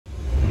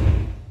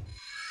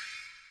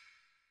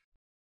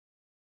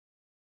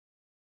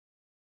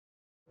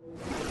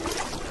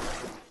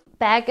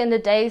Back in the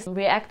days,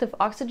 reactive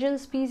oxygen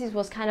species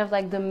was kind of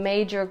like the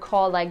major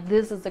call, like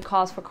this is the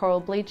cause for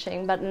coral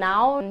bleaching. But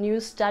now new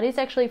studies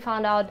actually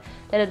found out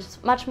that it's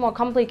much more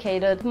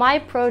complicated. My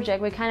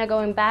project, we're kind of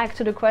going back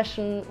to the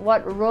question,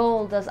 what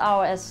role does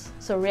our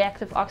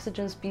reactive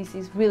oxygen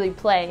species really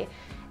play?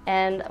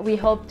 And we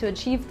hope to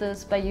achieve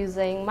this by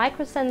using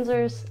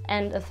microsensors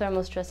and a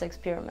thermal stress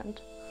experiment.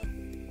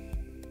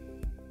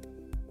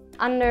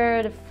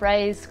 Under the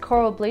phrase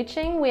coral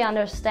bleaching, we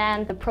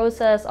understand the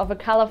process of a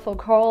colorful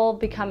coral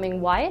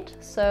becoming white.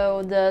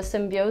 So the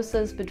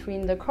symbiosis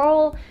between the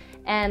coral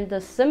and the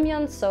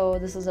symbiont, so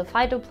this is a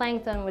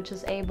phytoplankton which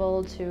is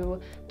able to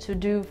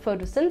do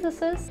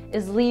photosynthesis,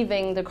 is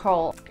leaving the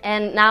coral.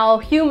 And now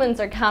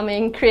humans are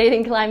coming,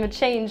 creating climate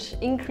change,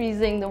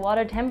 increasing the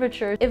water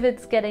temperature. If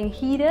it's getting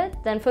heated,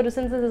 then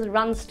photosynthesis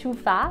runs too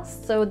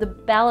fast, so the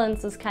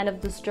balance is kind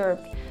of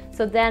disturbed.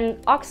 So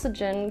then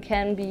oxygen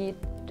can be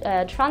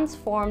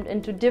transformed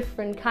into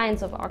different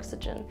kinds of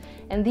oxygen.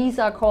 And these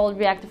are called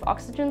reactive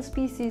oxygen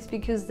species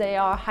because they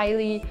are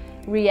highly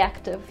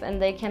reactive and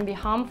they can be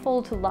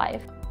harmful to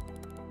life.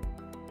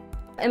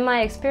 In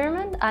my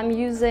experiment, I'm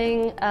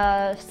using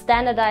a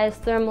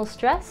standardized thermal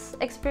stress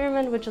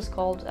experiment, which is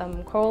called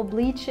coral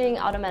bleaching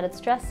automated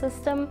stress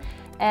system.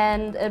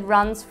 And it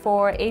runs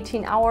for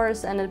 18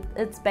 hours and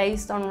it's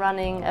based on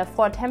running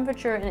for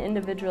temperature in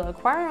individual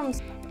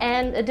aquariums.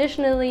 And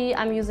additionally,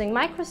 I'm using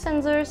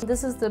microsensors.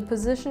 This is the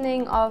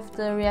positioning of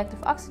the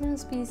reactive oxygen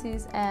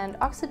species and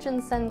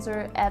oxygen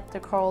sensor at the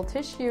coral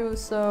tissue.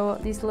 So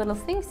these little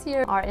things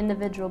here are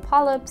individual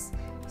polyps.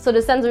 So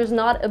the sensor is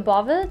not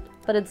above it,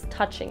 but it's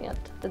touching it.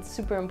 That's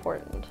super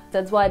important.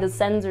 That's why the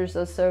sensors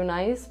are so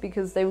nice,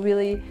 because they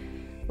really,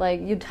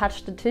 like, you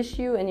touch the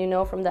tissue and you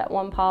know from that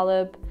one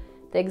polyp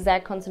the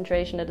exact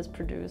concentration that is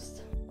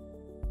produced.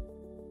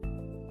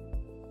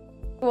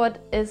 What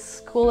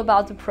is cool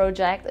about the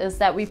project is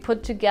that we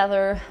put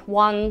together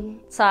one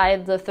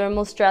side the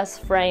thermal stress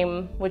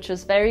frame, which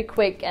is very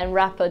quick and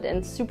rapid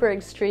and super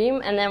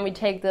extreme, and then we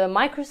take the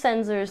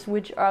microsensors,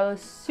 which are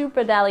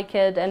super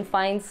delicate and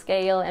fine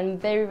scale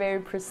and very, very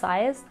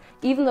precise.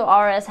 Even though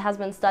RS has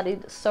been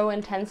studied so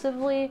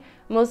intensively,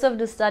 most of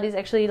the studies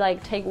actually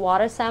take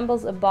water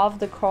samples above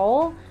the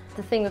coral.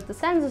 The thing with the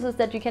sensors is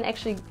that you can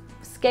actually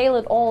scale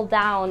it all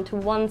down to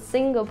one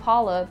single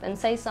polyp and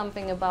say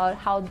something about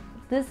how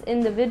this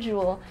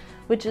individual,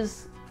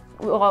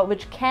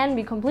 which can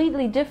be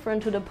completely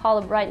different to the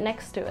polyp right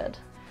next to it.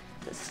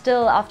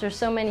 Still, after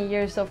so many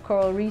years of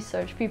coral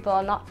research, people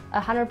are not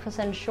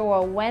 100%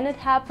 sure when it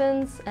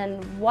happens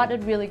and what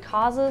it really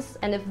causes,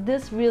 and if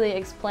this really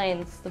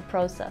explains the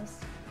process.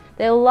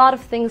 There are a lot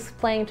of things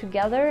playing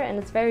together and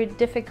it's very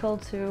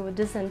difficult to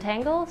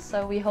disentangle,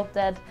 so we hope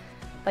that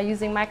by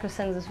using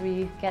microsensors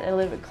we get a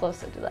little bit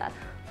closer to that.